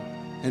of God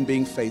and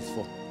being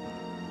faithful.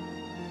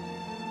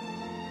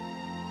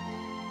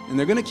 And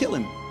they're going to kill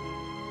him.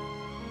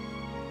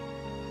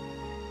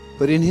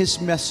 But in his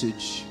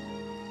message,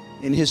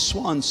 in his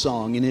swan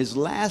song, in his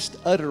last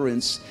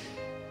utterance,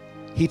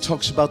 he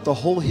talks about the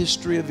whole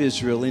history of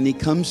Israel, and he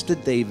comes to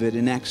David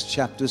in Acts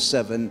chapter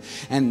 7.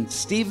 And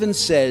Stephen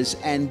says,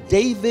 and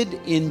David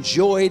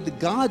enjoyed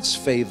God's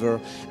favor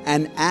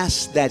and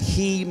asked that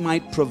he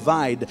might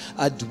provide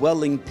a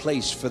dwelling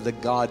place for the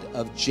God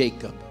of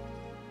Jacob.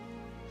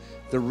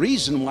 The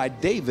reason why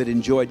David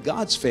enjoyed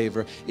God's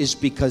favor is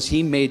because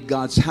he made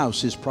God's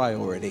house his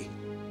priority.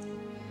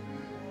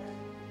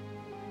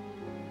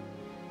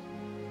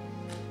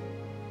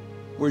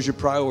 Where's your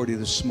priority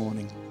this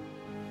morning?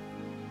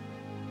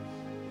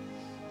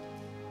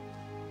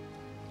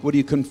 What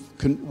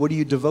are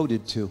you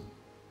devoted to?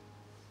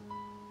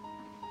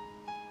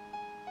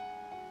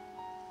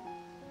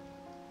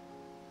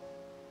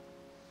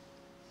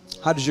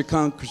 How does your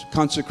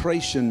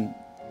consecration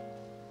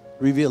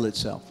reveal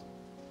itself?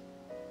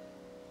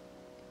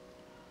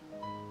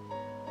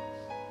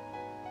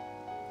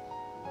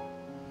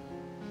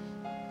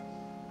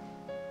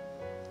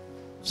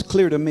 It's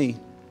clear to me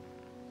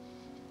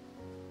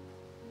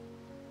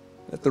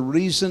that the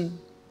reason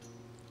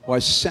why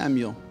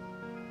Samuel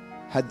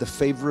had the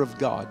favor of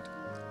God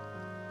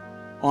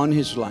on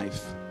his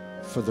life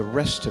for the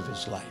rest of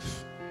his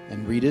life,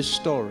 and read his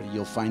story,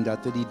 you'll find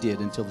out that he did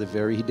until the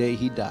very day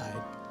he died,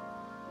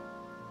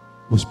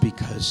 was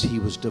because he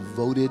was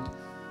devoted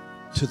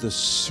to the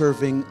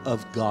serving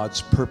of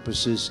God's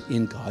purposes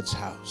in God's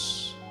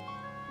house.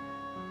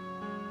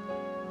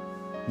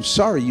 I'm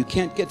sorry, you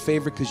can't get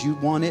favor because you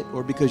want it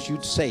or because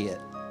you'd say it.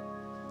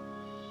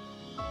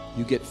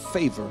 You get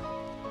favor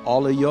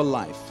all of your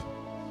life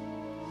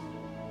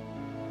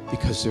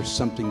because there's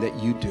something that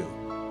you do.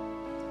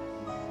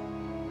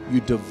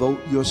 You devote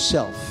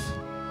yourself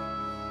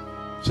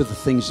to the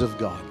things of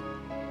God.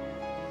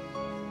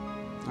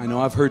 I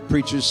know I've heard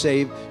preachers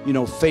say, you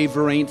know,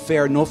 favor ain't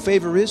fair. No,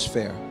 favor is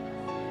fair.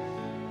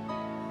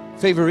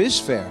 Favor is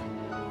fair.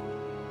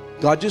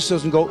 God just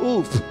doesn't go,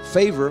 ooh,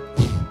 favor.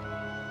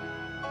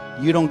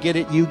 You don't get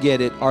it, you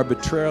get it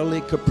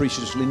arbitrarily,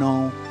 capriciously.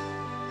 No.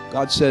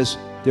 God says,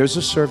 there's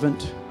a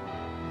servant.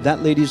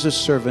 That lady's a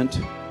servant.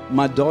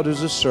 My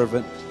daughter's a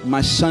servant.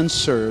 My son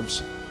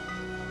serves.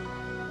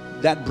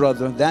 That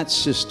brother, that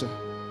sister,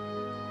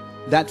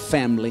 that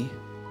family,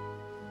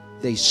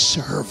 they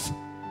serve.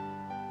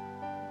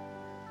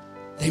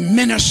 They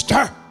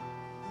minister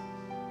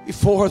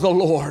before the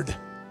Lord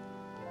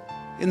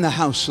in the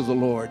house of the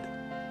Lord.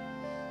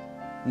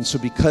 And so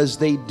because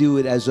they do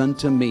it as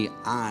unto me,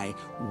 I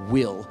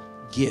will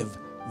give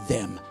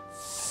them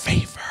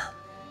favor.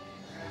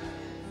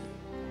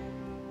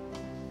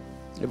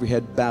 Every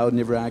head bowed and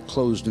every eye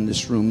closed in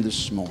this room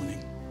this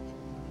morning.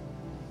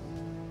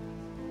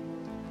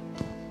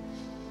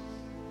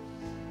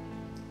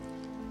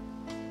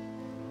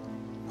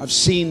 I've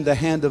seen the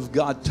hand of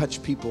God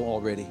touch people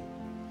already.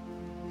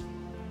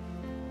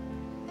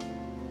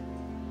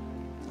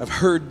 I've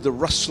heard the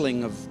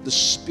rustling of the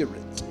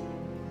Spirit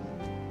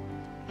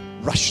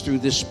rush through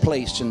this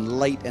place and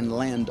light and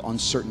land on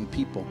certain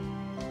people.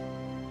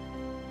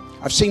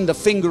 I've seen the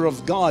finger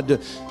of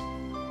God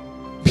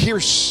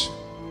pierce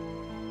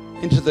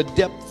into the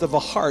depth of a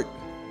heart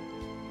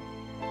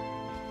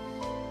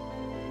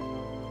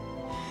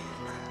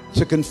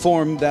to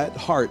conform that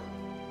heart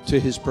to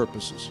His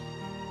purposes.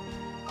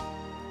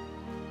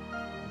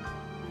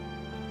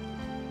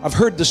 I've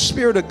heard the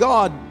Spirit of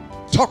God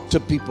talk to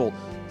people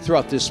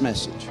throughout this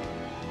message.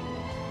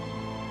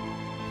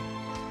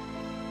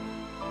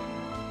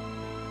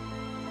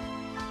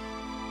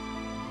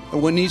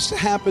 And what needs to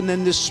happen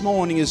then this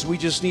morning is we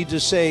just need to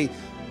say,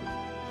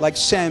 like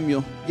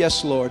Samuel,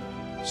 yes, Lord,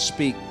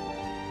 speak.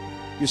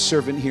 Your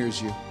servant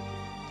hears you.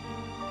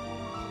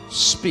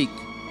 Speak,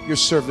 your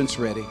servant's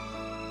ready.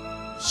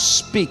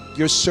 Speak,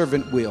 your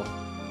servant will.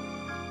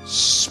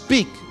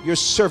 Speak, your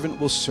servant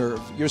will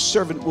serve. Your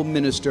servant will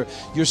minister.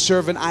 Your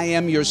servant, I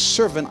am your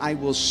servant, I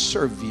will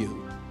serve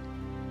you.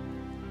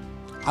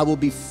 I will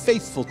be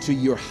faithful to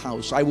your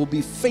house. I will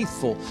be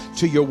faithful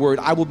to your word.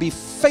 I will be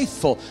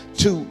faithful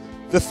to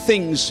the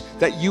things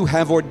that you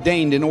have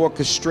ordained and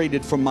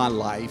orchestrated for my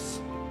life.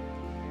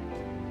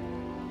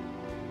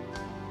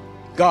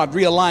 God,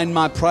 realign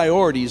my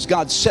priorities.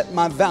 God, set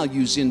my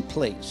values in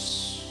place.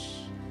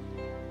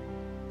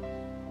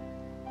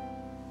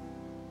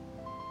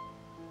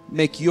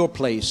 Make your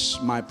place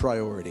my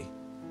priority.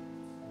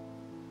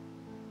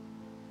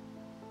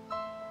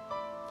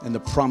 And the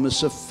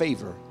promise of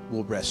favor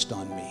will rest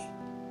on me.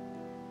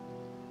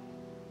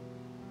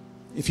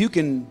 If you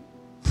can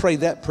pray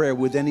that prayer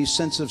with any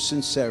sense of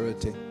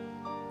sincerity,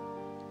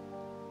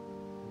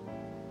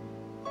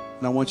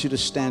 and I want you to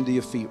stand to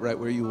your feet right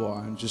where you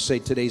are and just say,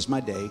 today's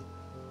my day.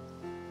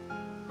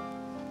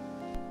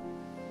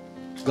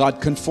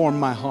 God, conform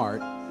my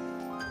heart.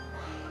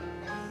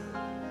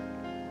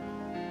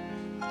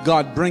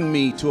 God, bring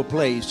me to a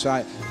place.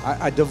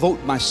 I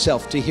devote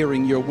myself to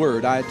hearing your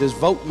word. I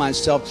devote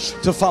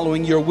myself to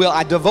following your will.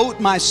 I devote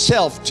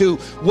myself to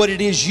what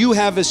it is you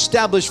have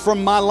established for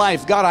my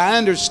life. God, I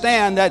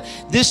understand that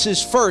this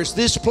is first.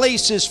 This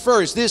place is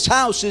first. This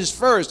house is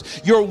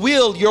first. Your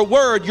will, your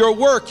word, your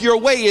work, your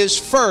way is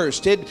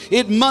first.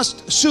 It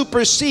must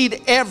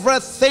supersede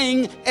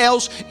everything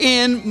else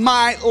in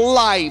my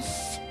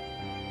life.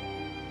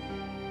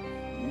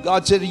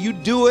 God said, you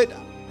do it,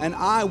 and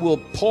I will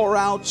pour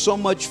out so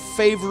much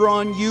favor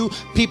on you.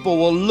 People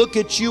will look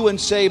at you and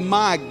say,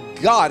 my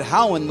God,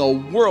 how in the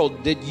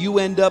world did you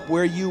end up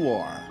where you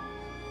are?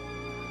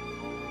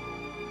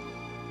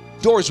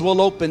 Doors will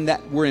open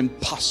that were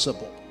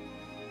impossible.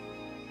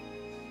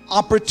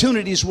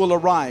 Opportunities will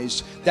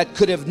arise that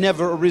could have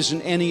never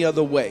arisen any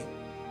other way.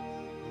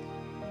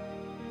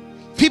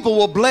 People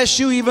will bless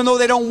you even though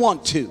they don't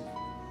want to.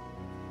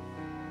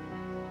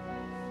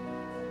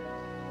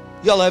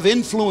 You'll have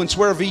influence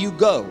wherever you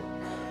go.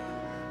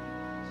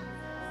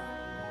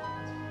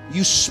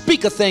 You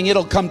speak a thing,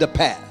 it'll come to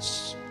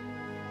pass.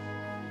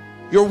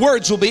 Your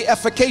words will be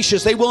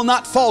efficacious. They will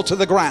not fall to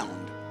the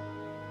ground.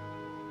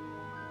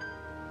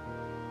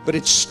 But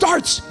it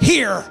starts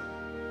here,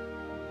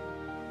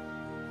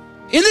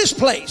 in this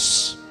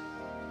place,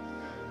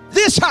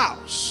 this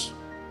house.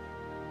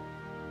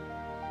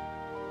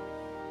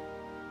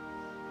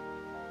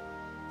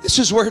 This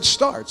is where it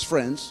starts,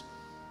 friends.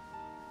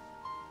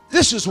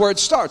 This is where it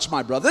starts,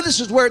 my brother. This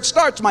is where it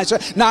starts, my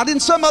sister. Not in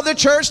some other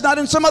church, not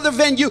in some other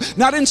venue,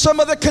 not in some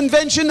other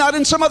convention, not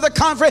in some other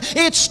conference.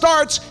 It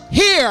starts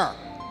here.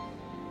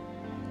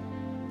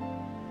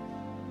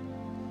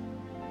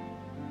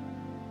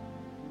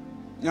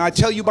 Now, I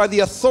tell you by the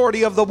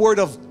authority of the word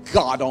of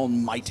God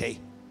Almighty,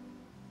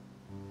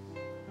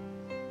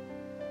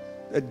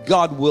 that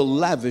God will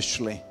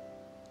lavishly,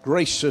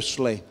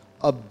 graciously,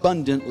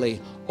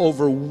 abundantly,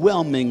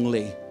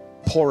 overwhelmingly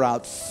pour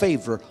out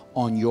favor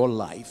on your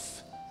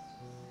life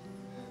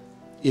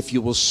if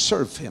you will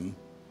serve him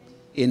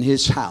in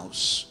his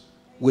house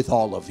with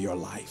all of your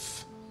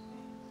life.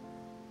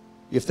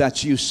 If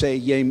that's you, say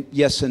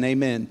yes and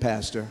amen,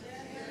 Pastor.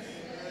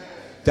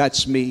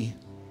 That's me.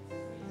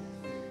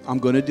 I'm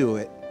going to do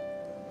it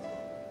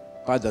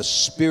by the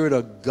Spirit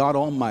of God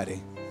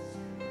Almighty.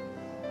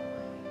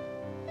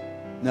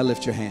 Now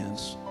lift your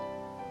hands.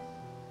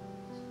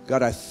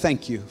 God, I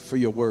thank you for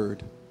your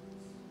word.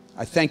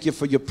 I thank you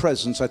for your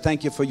presence. I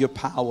thank you for your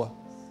power.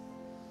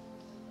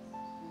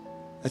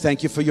 I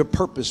thank you for your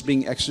purpose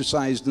being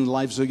exercised in the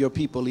lives of your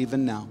people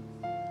even now.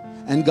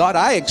 And God,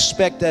 I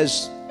expect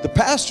as the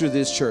pastor of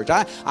this church,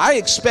 I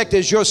expect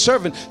as your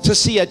servant to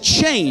see a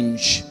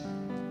change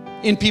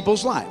in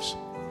people's lives.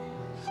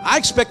 I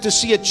expect to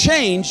see a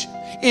change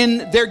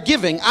in their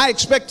giving. I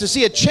expect to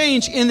see a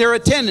change in their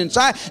attendance.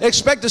 I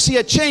expect to see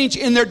a change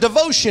in their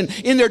devotion,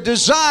 in their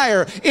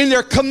desire, in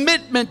their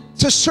commitment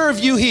to serve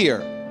you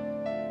here.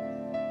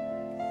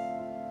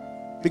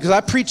 Because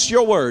I preached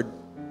your word,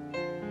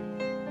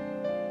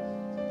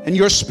 and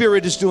your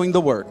Spirit is doing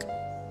the work.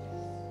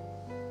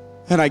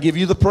 And I give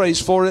you the praise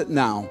for it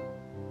now.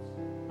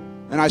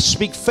 And I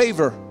speak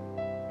favor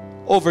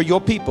over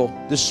your people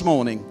this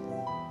morning.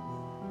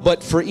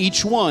 But for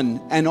each one,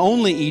 and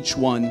only each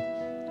one,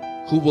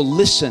 who will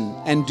listen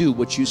and do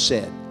what you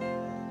said.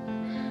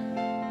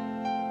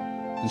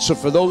 And so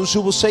for those who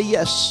will say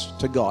yes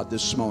to God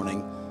this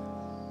morning,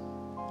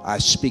 I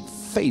speak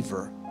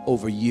favor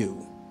over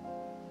you.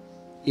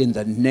 In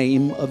the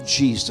name of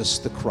Jesus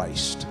the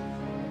Christ,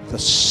 the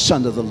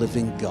Son of the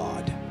living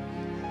God.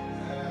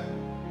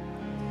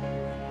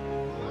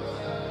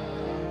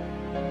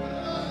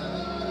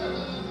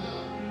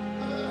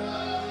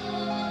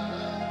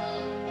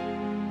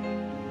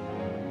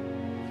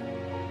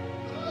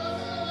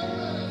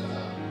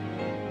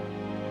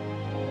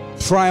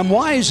 For I am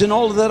wise in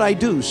all that I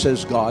do,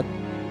 says God.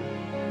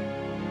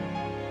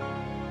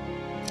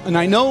 And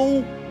I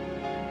know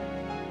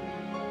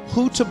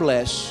who to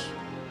bless.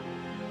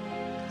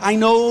 I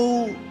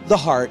know the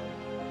heart.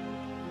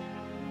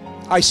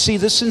 I see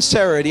the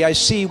sincerity. I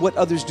see what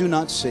others do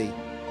not see.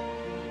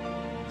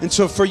 And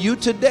so for you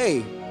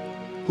today,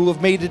 who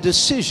have made a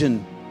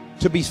decision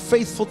to be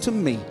faithful to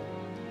me,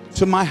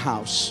 to my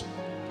house,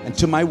 and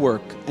to my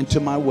work, and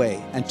to my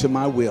way, and to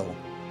my will,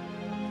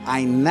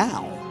 I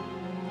now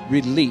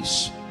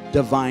release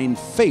divine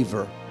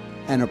favor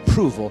and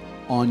approval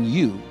on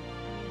you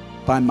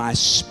by my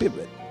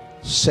Spirit,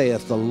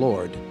 saith the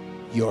Lord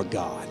your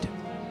God.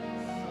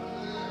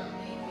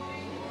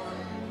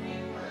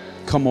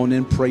 Come on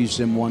and praise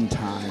Him one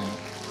time.